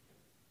is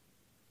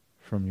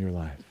from your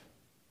life?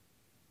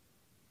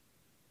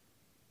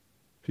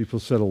 People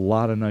said a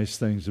lot of nice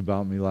things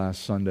about me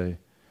last Sunday.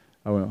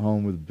 I went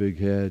home with a big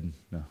head.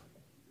 No.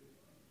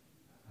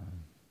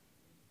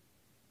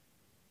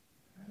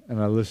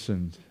 And I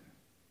listened.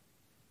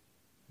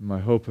 My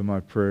hope and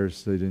my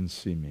prayers, they didn't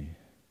see me.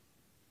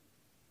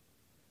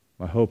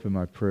 My hope and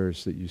my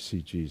prayers that you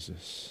see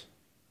Jesus.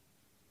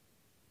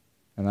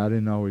 And I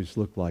didn't always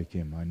look like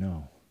Him, I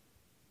know.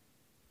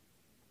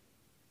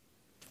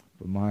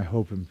 But my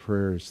hope and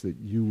prayer is that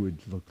you would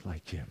look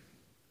like Him.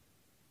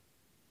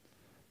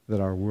 That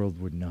our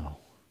world would know.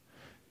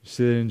 You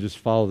see, they didn't just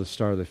follow the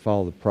star, they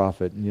followed the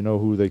prophet. And you know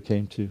who they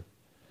came to?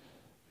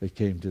 They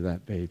came to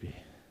that baby.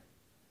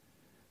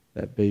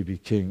 That baby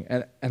king.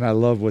 And I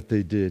love what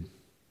they did.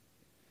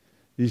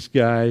 These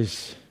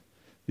guys,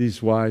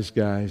 these wise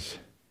guys,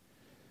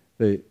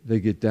 they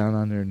get down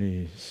on their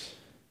knees.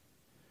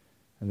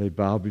 And they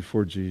bow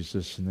before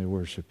Jesus and they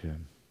worship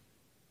Him.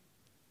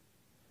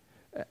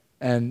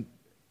 And,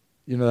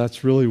 you know,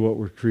 that's really what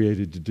we're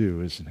created to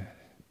do, isn't it?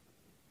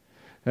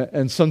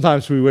 And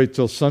sometimes we wait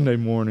till Sunday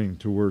morning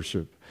to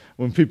worship.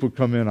 When people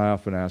come in, I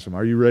often ask them,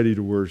 are you ready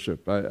to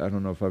worship? I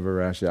don't know if I've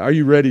ever asked you. Are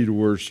you ready to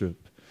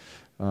worship?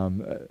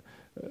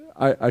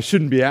 I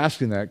shouldn't be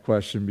asking that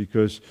question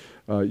because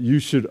you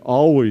should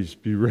always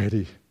be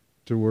ready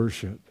to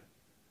worship.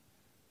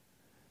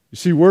 You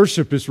see,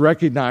 worship is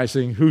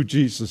recognizing who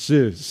Jesus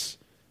is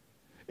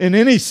in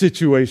any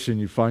situation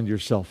you find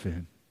yourself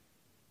in.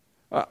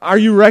 Are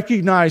you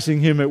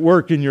recognizing Him at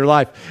work in your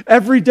life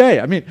every day?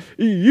 I mean,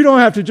 you don't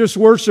have to just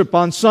worship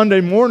on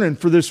Sunday morning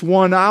for this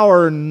 1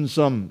 hour and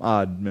some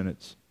odd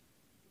minutes.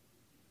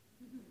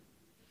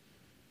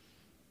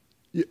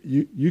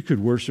 You could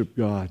worship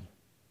God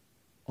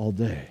all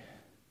day.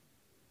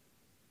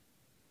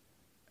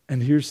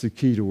 And here's the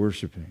key to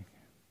worshiping.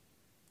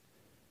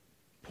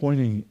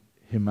 Pointing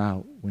Him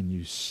out when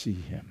you see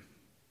Him.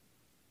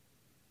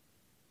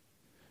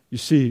 You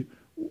see,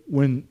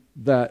 when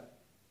that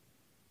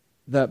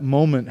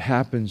moment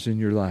happens in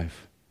your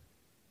life,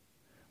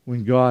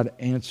 when God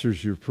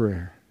answers your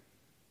prayer,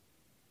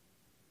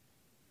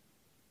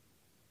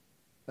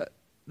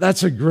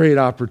 that's a great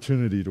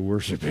opportunity to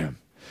worship Him.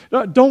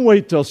 Don't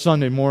wait till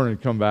Sunday morning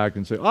and come back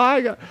and say,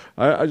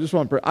 I just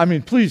want to pray. I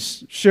mean,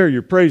 please share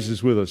your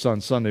praises with us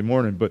on Sunday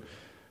morning,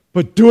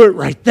 but do it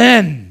right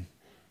then.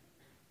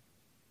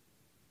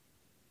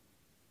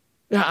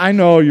 Yeah, I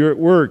know you're at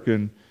work,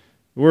 and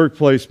the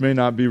workplace may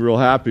not be real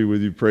happy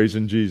with you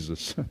praising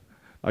Jesus.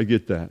 I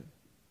get that.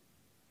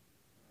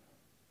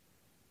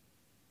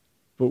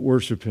 But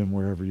worship Him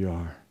wherever you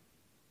are,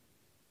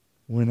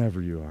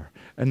 whenever you are.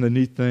 And the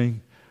neat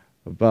thing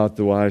about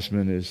the wise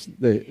men is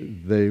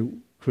they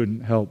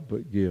couldn't help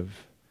but give.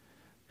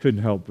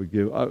 Couldn't help but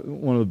give.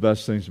 One of the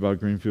best things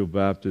about Greenfield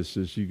Baptist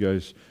is you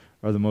guys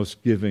are the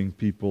most giving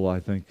people I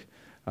think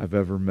I've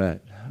ever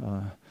met.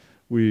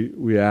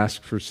 We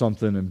ask for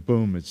something and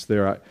boom, it's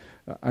there.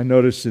 I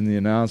noticed in the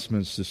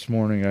announcements this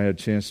morning, I had a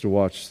chance to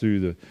watch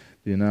through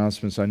the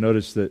announcements. I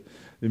noticed that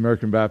the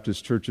American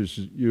Baptist Churches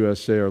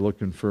USA are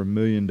looking for $1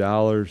 million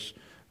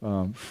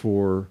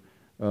for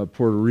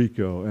Puerto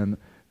Rico. And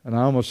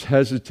I almost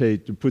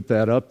hesitate to put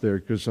that up there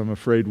because I'm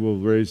afraid we'll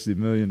raise the $1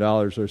 million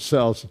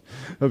ourselves.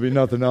 There'll be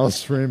nothing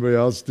else for anybody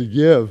else to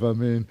give. I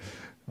mean,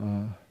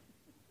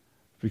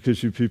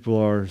 because you people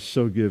are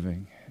so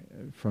giving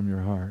from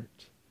your heart.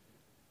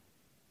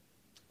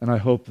 And I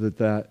hope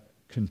that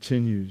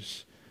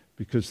continues,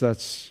 because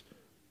that's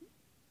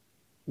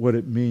what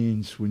it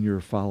means when you're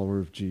a follower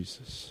of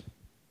Jesus.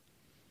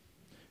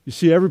 You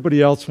see,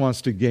 everybody else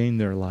wants to gain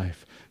their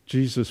life.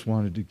 Jesus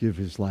wanted to give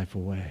His life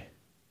away.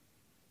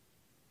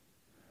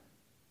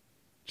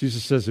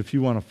 Jesus says, if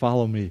you want to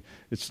follow me,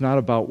 it's not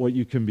about what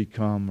you can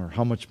become or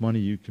how much money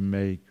you can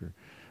make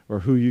or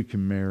who you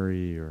can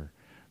marry or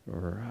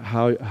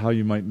how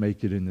you might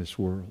make it in this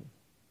world.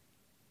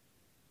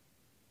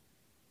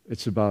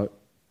 It's about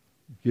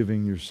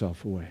giving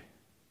yourself away.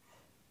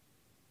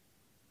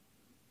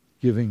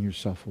 Giving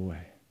yourself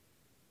away.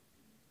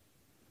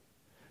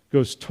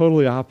 Goes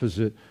totally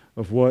opposite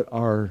of what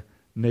our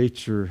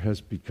nature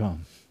has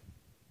become.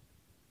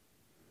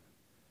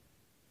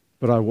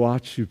 But I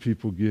watch you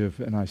people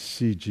give, and I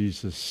see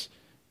Jesus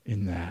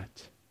in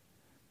that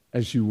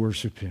as you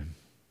worship Him.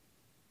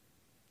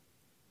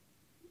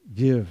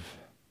 Give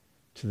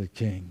to the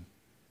King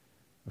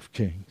of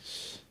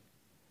Kings.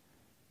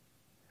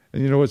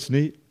 And you know what's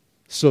neat?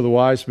 So the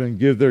wise men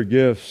give their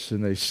gifts,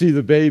 and they see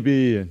the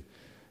baby,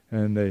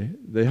 and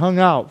they hung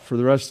out for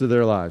the rest of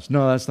their lives.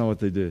 No, that's not what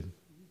they did.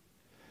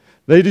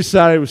 They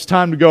decided it was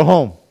time to go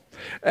home.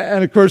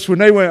 And of course, when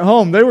they went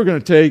home, they were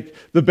going to take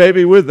the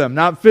baby with them.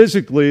 Not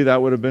physically,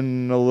 that would have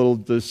been a little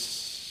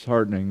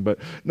disheartening,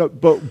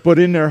 but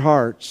in their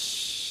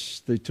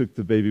hearts, they took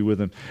the baby with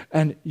them.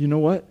 And you know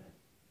what?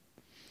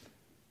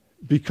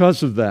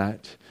 Because of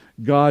that,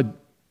 God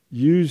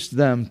used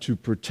them to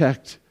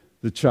protect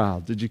the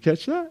child. Did you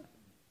catch that?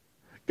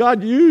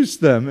 God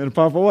used them in a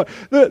powerful way.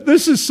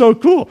 This is so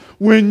cool.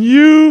 When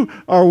you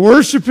are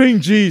worshiping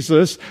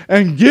Jesus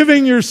and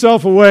giving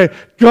yourself away,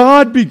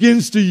 God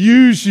begins to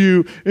use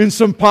you in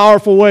some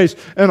powerful ways.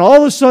 And all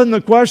of a sudden,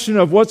 the question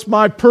of what's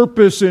my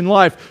purpose in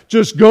life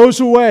just goes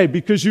away,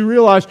 because you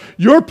realize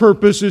your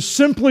purpose is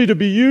simply to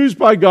be used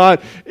by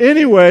God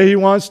any way He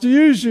wants to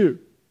use you.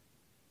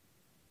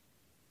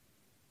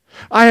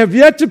 I have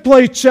yet to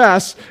play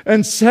chess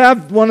and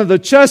have one of the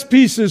chess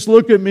pieces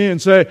look at me and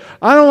say,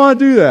 I don't want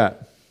to do that.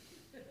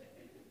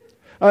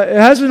 It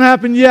hasn't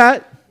happened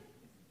yet,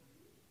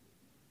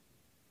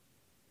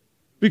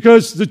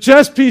 because the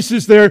chess piece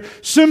is there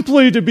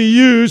simply to be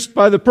used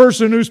by the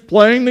person who's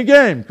playing the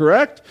game,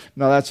 correct?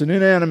 Now, that's an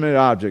inanimate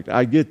object.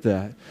 I get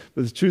that.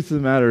 But the truth of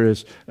the matter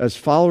is, as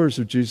followers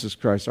of Jesus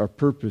Christ, our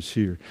purpose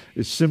here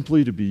is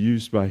simply to be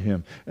used by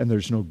Him, and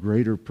there's no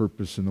greater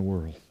purpose in the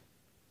world.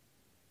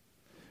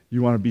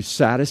 You want to be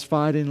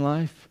satisfied in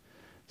life?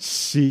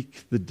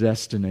 Seek the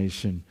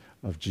destination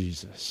of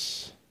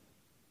Jesus.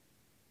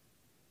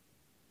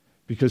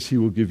 Because He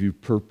will give you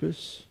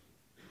purpose,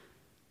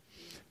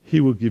 He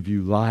will give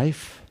you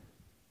life,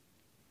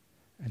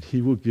 and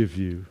He will give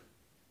you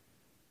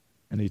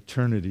an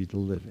eternity to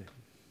live in.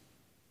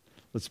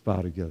 Let's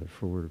bow together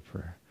for a word of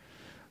prayer.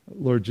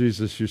 Lord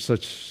Jesus, You're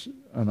such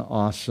an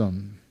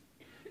awesome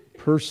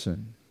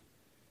person,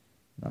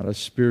 not a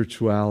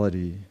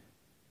spirituality,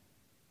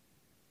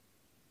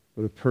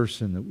 but a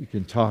person that we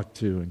can talk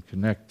to and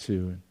connect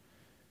to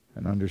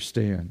and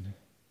understand.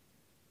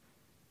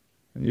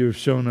 And You have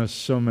shown us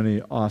so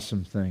many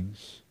awesome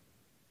things.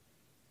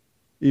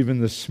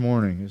 Even this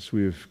morning, as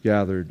we have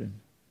gathered and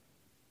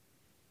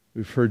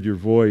we've heard Your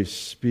voice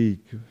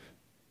speak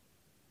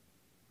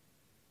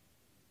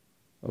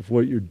of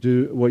what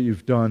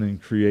You've done in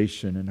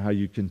creation and how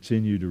You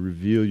continue to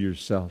reveal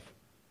Yourself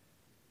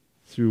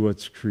through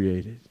what's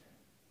created.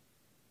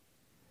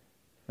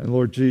 And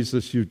Lord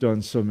Jesus, You've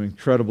done some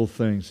incredible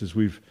things as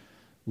we've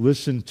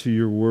listened to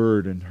Your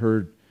word and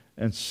heard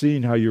and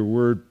seen how Your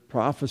word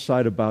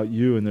prophesied about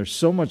You. And there's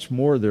so much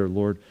more there,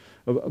 Lord,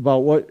 about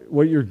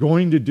what you're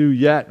going to do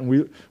yet. And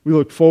we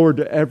look forward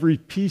to every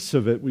piece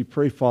of it. We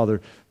pray,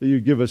 Father, that you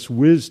give us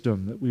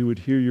wisdom, that we would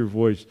hear your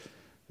voice,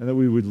 and that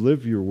we would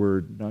live your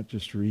word, not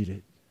just read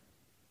it.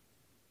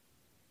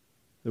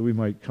 That we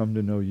might come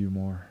to know you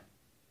more.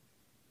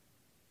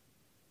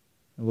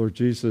 And Lord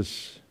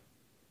Jesus,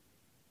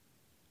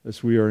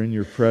 as we are in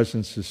your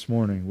presence this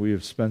morning, we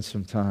have spent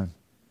some time.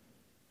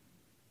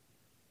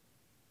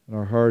 And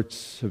our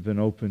hearts have been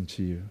open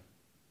to you.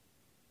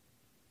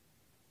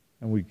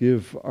 And we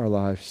give our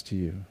lives to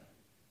you.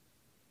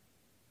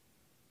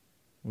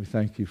 We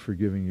thank you for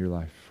giving your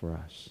life for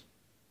us.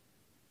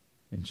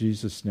 In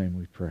Jesus' name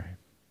we pray.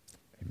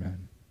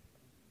 Amen.